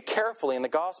if you read carefully in the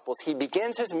Gospels, he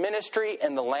begins his ministry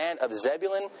in the land of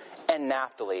Zebulun and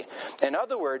Naphtali. In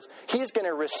other words, he is going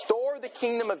to restore the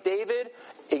kingdom of David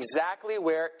exactly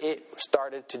where it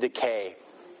started to decay,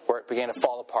 where it began to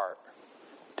fall apart.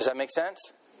 Does that make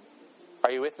sense? Are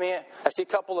you with me? I see a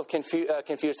couple of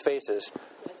confused faces.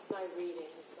 That's my reading.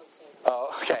 It's okay.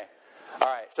 Oh, okay. All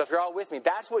right, so if you're all with me,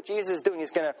 that's what Jesus is doing. He's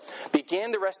going to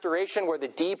begin the restoration where the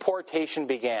deportation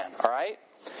began, all right?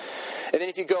 And then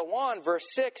if you go on, verse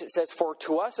 6, it says, "For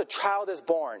to us a child is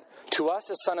born, to us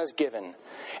a son is given.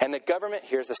 And the government,"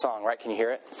 here's the song, right? Can you hear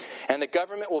it? "And the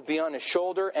government will be on his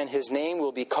shoulder, and his name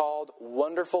will be called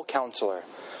Wonderful Counselor,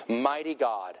 Mighty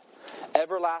God,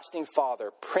 Everlasting Father,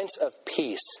 Prince of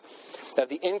Peace. Of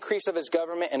the increase of his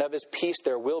government and of his peace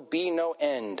there will be no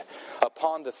end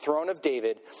upon the throne of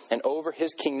David and over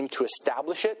his kingdom, to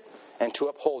establish it and to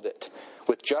uphold it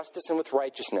with justice and with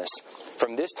righteousness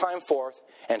from this time forth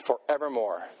and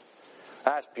forevermore."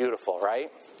 That's beautiful,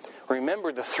 right?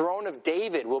 Remember, the throne of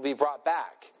David will be brought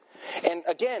back. And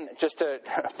again, just to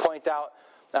point out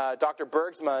Dr.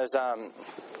 Bergsma's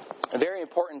very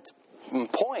important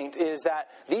point is that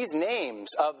these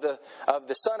names of the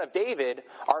Son of David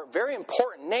are very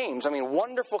important names. I mean,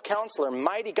 Wonderful Counselor,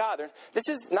 Mighty God. This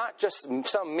is not just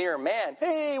some mere man.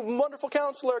 Hey, Wonderful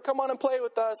Counselor, come on and play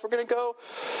with us. We're going to go,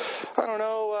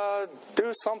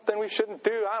 do something we shouldn't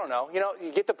do. I don't know.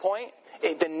 You get the point?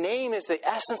 The name is the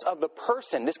essence of the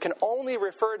person. This can only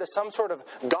refer to some sort of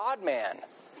God-man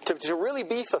to really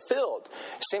be fulfilled.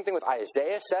 Same thing with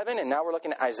Isaiah 7, and now we're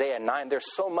looking at Isaiah 9.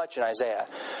 There's so much in Isaiah.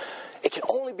 It can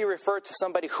only be referred to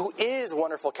somebody who is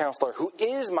Wonderful Counselor, who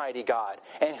is Mighty God,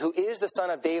 and who is the Son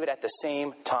of David at the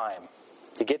same time.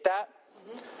 You get that?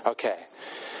 Mm-hmm. Okay.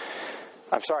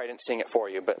 I'm sorry I didn't sing it for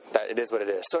you, but it is what it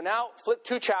is. So now flip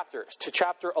 2 chapters to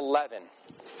chapter 11.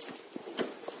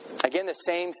 Again, the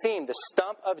same theme, the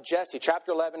stump of Jesse,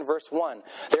 chapter 11, verse 1.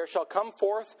 "There shall come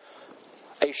forth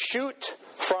A shoot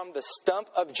from the stump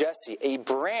of Jesse, a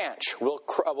branch will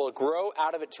grow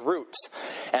out of its roots.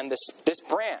 And this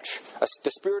branch,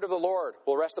 the Spirit of the Lord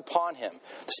will rest upon him.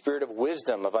 The Spirit of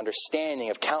wisdom, of understanding,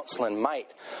 of counsel and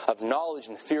might, of knowledge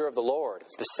and fear of the Lord.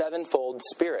 It's the sevenfold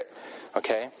Spirit.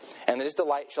 Okay? And that his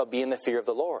delight shall be in the fear of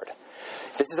the Lord.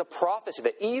 This is a prophecy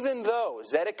that even though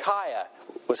Zedekiah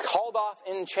was hauled off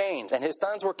in chains and his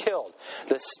sons were killed,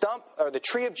 the stump or the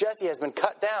tree of Jesse has been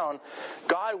cut down,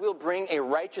 God will bring a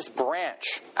righteous branch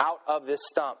out of this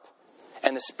stump,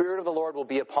 and the Spirit of the Lord will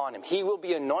be upon him. He will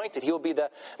be anointed. He will be the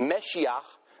Meshiach,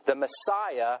 the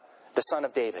Messiah, the Son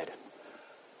of David.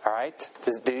 All right?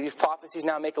 Do these prophecies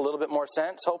now make a little bit more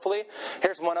sense, hopefully?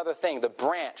 Here's one other thing. The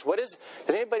branch. Does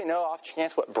anybody know off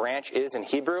chance what branch is in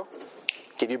Hebrew?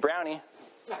 Give you brownie.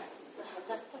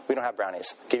 We don't have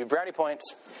brownies. Give you brownie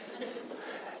points.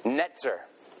 Netzer.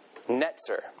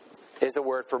 Netzer is the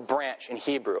word for branch in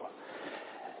Hebrew.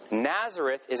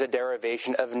 Nazareth is a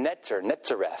derivation of Netzer,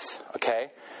 Netzareth,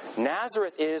 okay?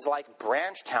 Nazareth is like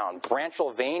Branchtown,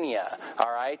 Branchylvania,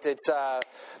 all right? It's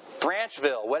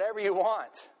Branchville, whatever you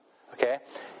want, okay?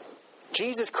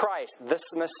 Jesus Christ, this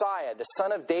Messiah, the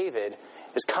Son of David,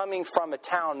 is coming from a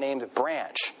town named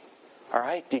Branch, all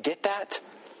right? Do you get that?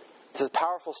 This is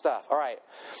powerful stuff. All right,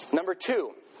 number 3,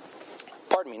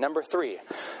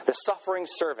 the suffering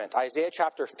servant, Isaiah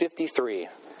chapter 53.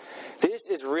 This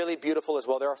is really beautiful as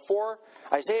well. There are 4.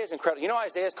 Isaiah is incredible. You know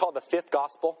Isaiah is called the 5th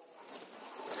gospel?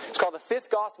 It's called the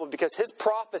 5th gospel because his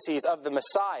prophecies of the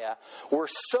Messiah were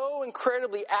so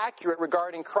incredibly accurate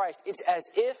regarding Christ. It's as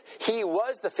if he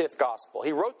was the 5th gospel.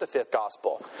 He wrote the 5th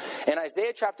gospel. And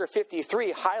Isaiah chapter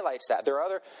 53 highlights that. There are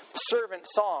other servant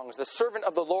songs. The servant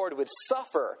of the Lord would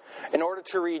suffer in order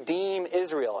to redeem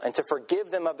Israel and to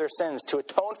forgive them of their sins, to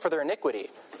atone for their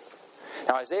iniquity.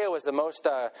 Now, Isaiah was the most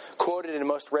quoted and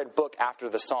most read book after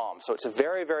the Psalms, so it's a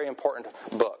very, very important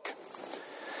book.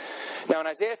 Now, in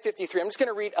Isaiah 53, I'm just going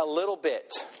to read a little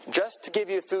bit, just to give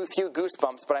you a few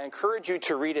goosebumps, but I encourage you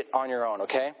to read it on your own,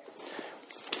 okay?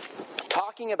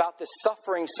 Talking about this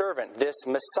suffering servant, this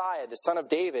Messiah, the Son of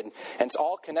David, and it's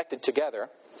all connected together.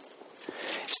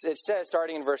 It says,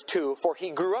 starting in verse 2, "For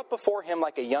he grew up before him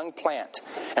like a young plant,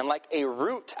 and like a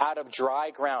root out of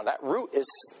dry ground." That root is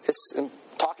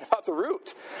talking about the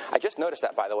root. I just noticed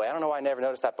that, by the way. I don't know why I never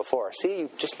noticed that before. See, you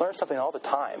just learn something all the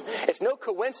time. It's no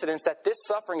coincidence that this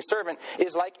suffering servant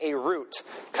is like a root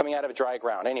coming out of dry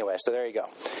ground. Anyway, so there you go.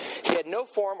 "He had no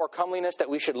form or comeliness that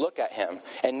we should look at him,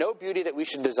 and no beauty that we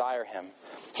should desire him.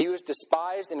 He was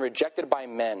despised and rejected by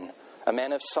men, a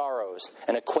man of sorrows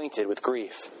and acquainted with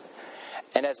grief.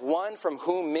 And as one from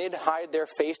whom men hide their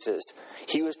faces,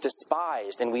 he was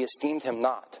despised, and we esteemed him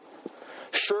not.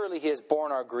 Surely he has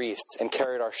borne our griefs and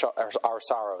carried our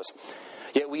sorrows.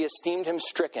 Yet we esteemed him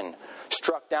stricken,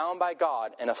 struck down by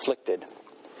God, and afflicted.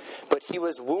 But he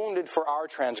was wounded for our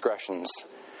transgressions.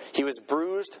 He was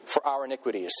bruised for our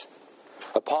iniquities.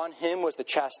 Upon him was the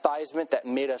chastisement that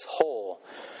made us whole,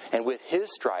 and with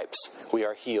his stripes we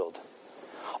are healed.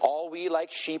 All we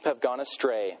like sheep have gone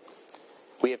astray.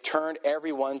 We have turned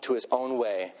everyone to his own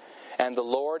way, and the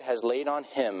Lord has laid on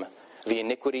him the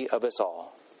iniquity of us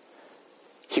all.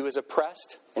 He was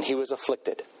oppressed and he was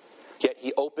afflicted, yet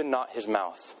he opened not his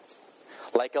mouth.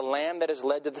 Like a lamb that is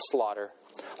led to the slaughter,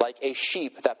 like a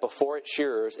sheep that before its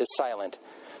shearers is silent,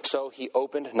 so he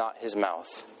opened not his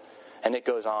mouth." And it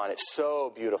goes on. It's so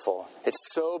beautiful. It's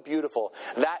so beautiful.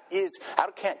 That is,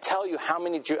 I can't tell you how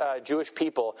many Jewish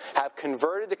people have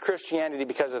converted to Christianity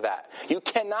because of that. You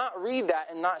cannot read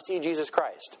that and not see Jesus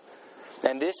Christ.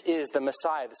 And this is the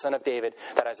Messiah, the Son of David,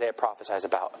 that Isaiah prophesies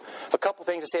about. A couple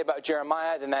things to say about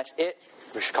Jeremiah, then that's it.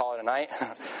 We should call it a night.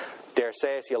 Dare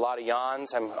say, I see a lot of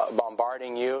yawns. I'm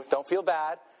bombarding you. Don't feel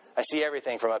bad. I see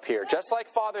everything from up here. Just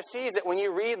like Father sees it when you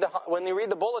read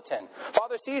the bulletin.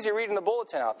 Father sees you reading the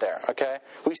bulletin out there, okay?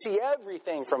 We see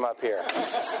everything from up here.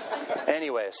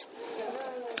 Anyways,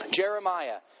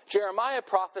 Jeremiah. Jeremiah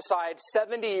prophesied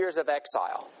 70 years of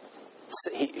exile.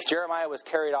 Jeremiah was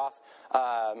carried off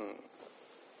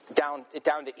down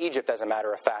to Egypt, as a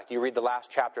matter of fact. You read the last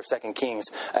chapter of 2 Kings,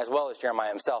 as well as Jeremiah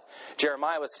himself.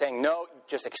 Jeremiah was saying, no,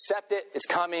 just accept it. It's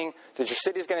coming. Your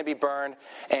city's going to be burned.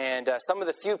 And some of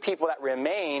the few people that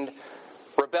remained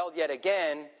rebelled yet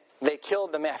again. They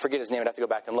killed the man, I forget his name, I'd have to go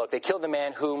back and look. They killed the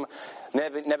man whom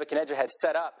Nebuchadnezzar had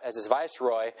set up as his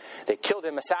viceroy. They killed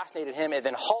him, assassinated him, and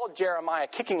then hauled Jeremiah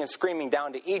kicking and screaming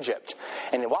down to Egypt.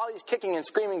 And while he's kicking and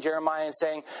screaming, Jeremiah is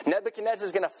saying, Nebuchadnezzar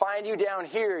is going to find you down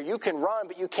here. You can run,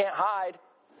 but you can't hide.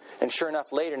 And sure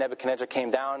enough, later Nebuchadnezzar came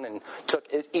down and took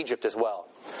Egypt as well.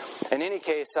 In any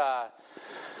case,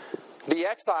 the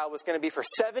exile was going to be for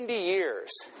 70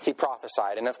 years, he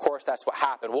prophesied. And of course, that's what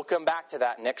happened. We'll come back to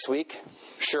that next week,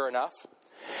 sure enough.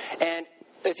 And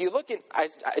if you look at,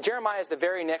 Jeremiah is the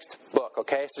very next book,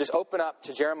 okay? So just open up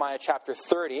to Jeremiah chapter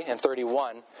 30 and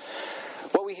 31.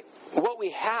 What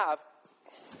we have,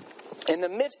 in the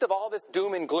midst of all this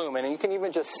doom and gloom, and you can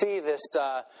even just see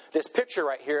this picture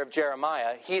right here of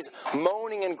Jeremiah, he's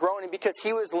moaning and groaning because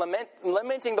he was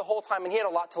lamenting the whole time, and he had a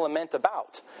lot to lament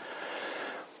about.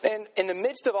 And in the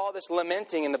midst of all this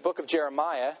lamenting in the book of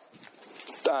Jeremiah,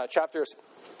 chapters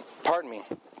 30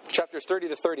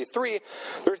 to 33,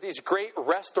 there's these great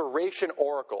restoration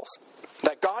oracles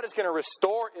that God is going to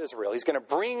restore Israel. He's going to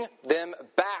bring them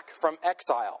back from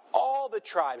exile. All the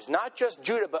tribes, not just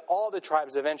Judah, but all the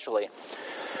tribes eventually.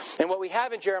 And what we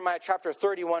have in Jeremiah chapter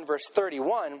 31, verse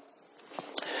 31,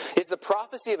 is the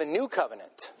prophecy of a new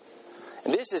covenant.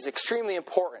 And this is extremely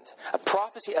important. A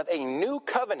prophecy of a new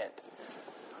covenant.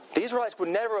 The Israelites would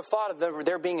never have thought of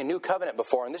there being a new covenant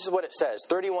before. And this is what it says,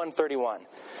 31:31.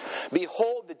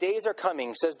 Behold, the days are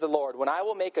coming, says the Lord, when I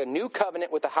will make a new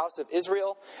covenant with the house of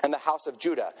Israel and the house of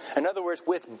Judah. In other words,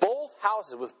 with both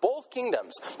houses, with both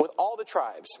kingdoms, with all the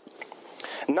tribes.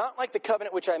 Not like the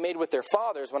covenant which I made with their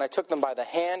fathers when I took them by the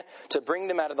hand to bring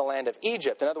them out of the land of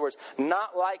Egypt. In other words,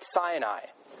 not like Sinai.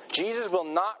 Jesus will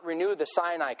not renew the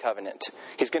Sinai covenant.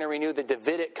 He's going to renew the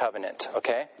Davidic covenant,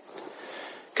 okay?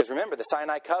 Because remember, the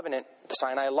Sinai covenant, the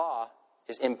Sinai law,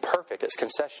 is imperfect. It's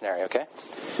concessionary, okay?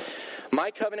 My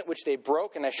covenant which they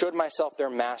broke, and I showed myself their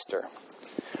master.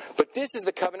 But this is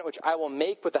the covenant which I will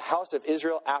make with the house of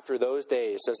Israel after those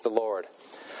days, says the Lord.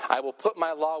 I will put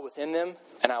my law within them,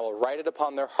 and I will write it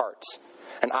upon their hearts.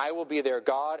 And I will be their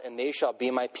God, and they shall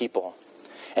be my people.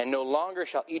 And no longer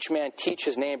shall each man teach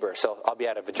his neighbor. So I'll be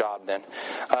out of a job then.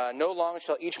 No longer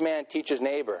shall each man teach his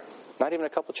neighbor. Not even a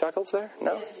couple chuckles there?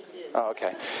 No? Yes, you did. Oh,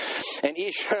 okay. And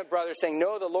each brother saying,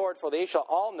 know the Lord, for they shall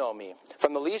all know me.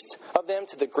 From the least of them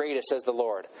to the greatest, says the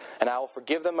Lord. And I will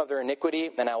forgive them of their iniquity,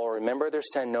 and I will remember their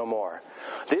sin no more.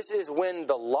 This is when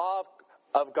the law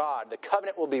of God, the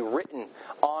covenant, will be written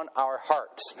on our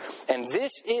hearts. And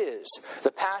this is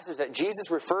the passage that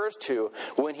Jesus refers to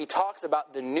when he talks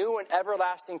about the new and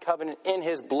everlasting covenant in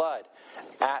his blood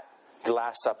at the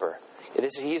Last Supper.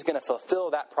 He's going to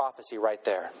fulfill that prophecy right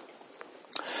there.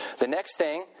 The next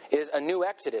thing is a new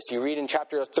Exodus. You read in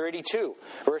chapter 32,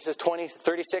 verses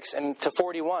 36 and to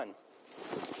 41.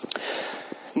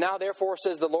 Now therefore,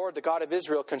 says the Lord, the God of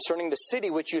Israel, concerning the city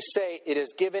which you say, it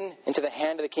is given into the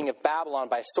hand of the king of Babylon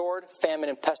by sword, famine,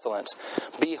 and pestilence.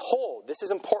 Behold, this is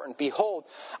important, behold,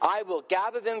 I will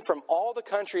gather them from all the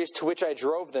countries to which I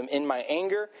drove them in my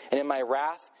anger and in my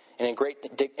wrath and in great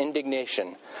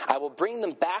indignation. I will bring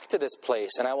them back to this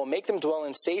place, and I will make them dwell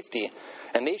in safety,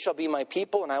 and they shall be my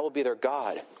people, and I will be their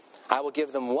God. I will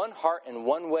give them one heart and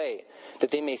one way, that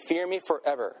they may fear me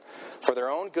forever, for their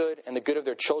own good and the good of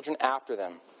their children after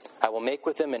them. I will make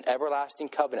with them an everlasting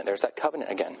covenant. There's that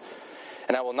covenant again.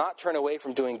 And I will not turn away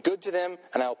from doing good to them,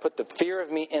 and I will put the fear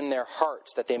of me in their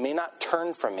hearts, that they may not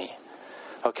turn from me.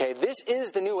 Okay, this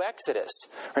is the new Exodus.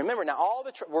 Remember, now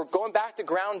we're going back to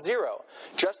ground zero.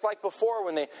 Just like before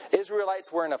when the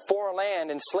Israelites were in a foreign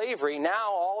land in slavery,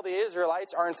 now all the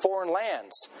Israelites are in foreign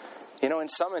lands. You know,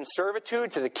 and some in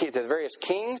servitude to the various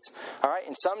kings, all right,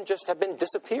 and some just have been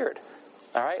disappeared.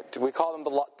 All right, we call them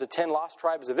the 10 lost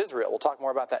tribes of Israel. We'll talk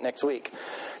more about that next week.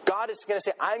 God is going to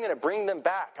say, I'm going to bring them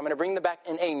back. I'm going to bring them back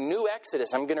in a new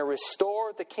Exodus. I'm going to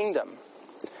restore the kingdom.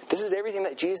 This is everything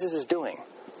that Jesus is doing.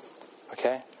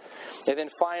 Okay? And then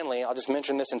finally, I'll just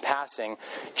mention this in passing,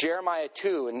 Jeremiah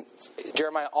 2, and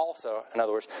Jeremiah also, in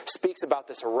other words, speaks about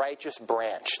this righteous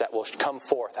branch that will come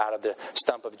forth out of the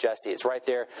stump of Jesse. It's right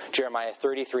there, Jeremiah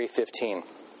 33:15.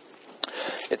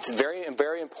 It's very,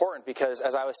 very important because,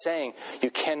 as I was saying,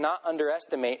 you cannot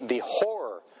underestimate the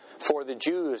horror for the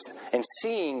Jews in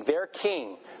seeing their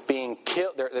king being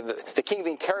killed, the king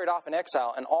being carried off in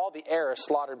exile, and all the heirs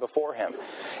slaughtered before him.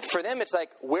 For them, it's like,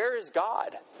 where is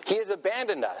God? He has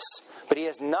abandoned us, but he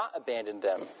has not abandoned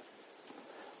them.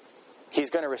 He's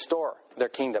going to restore their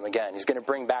kingdom again. He's going to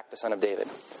bring back the Son of David.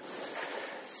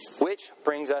 Which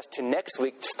brings us to next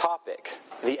week's topic,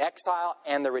 the exile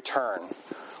and the return.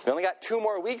 We only got 2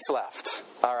 more weeks left,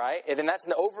 all right? And then that's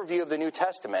an overview of the New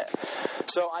Testament.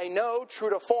 So I know, true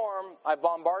to form, I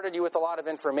bombarded you with a lot of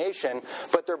information,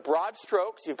 but they're broad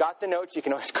strokes. You've got the notes. You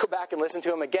can always go back and listen to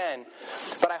them again.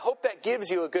 But I hope that gives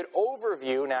you a good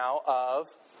overview now of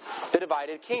the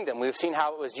divided kingdom. We've seen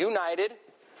how it was united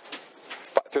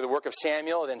through the work of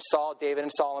Samuel, then Saul, David,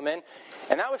 and Solomon.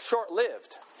 And that was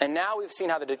short-lived. And now we've seen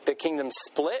how the kingdom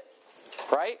split,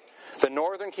 right? The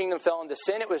northern kingdom fell into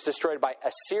sin. It was destroyed by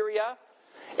Assyria.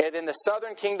 And then the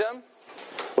southern kingdom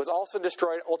was also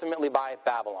destroyed ultimately by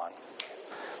Babylon.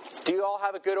 Do you all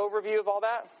have a good overview of all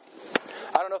that?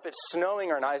 I don't know if it's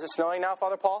snowing or not. Is it snowing now,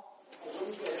 Father Paul?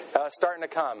 It's starting to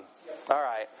come. All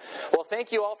right. Well,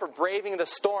 thank you all for braving the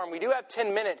storm. We do have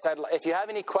 10 minutes. If you have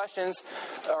any questions,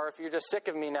 or if you're just sick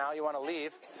of me now, you want to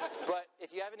leave. But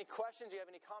if you have any questions, you have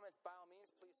any comments, by all means.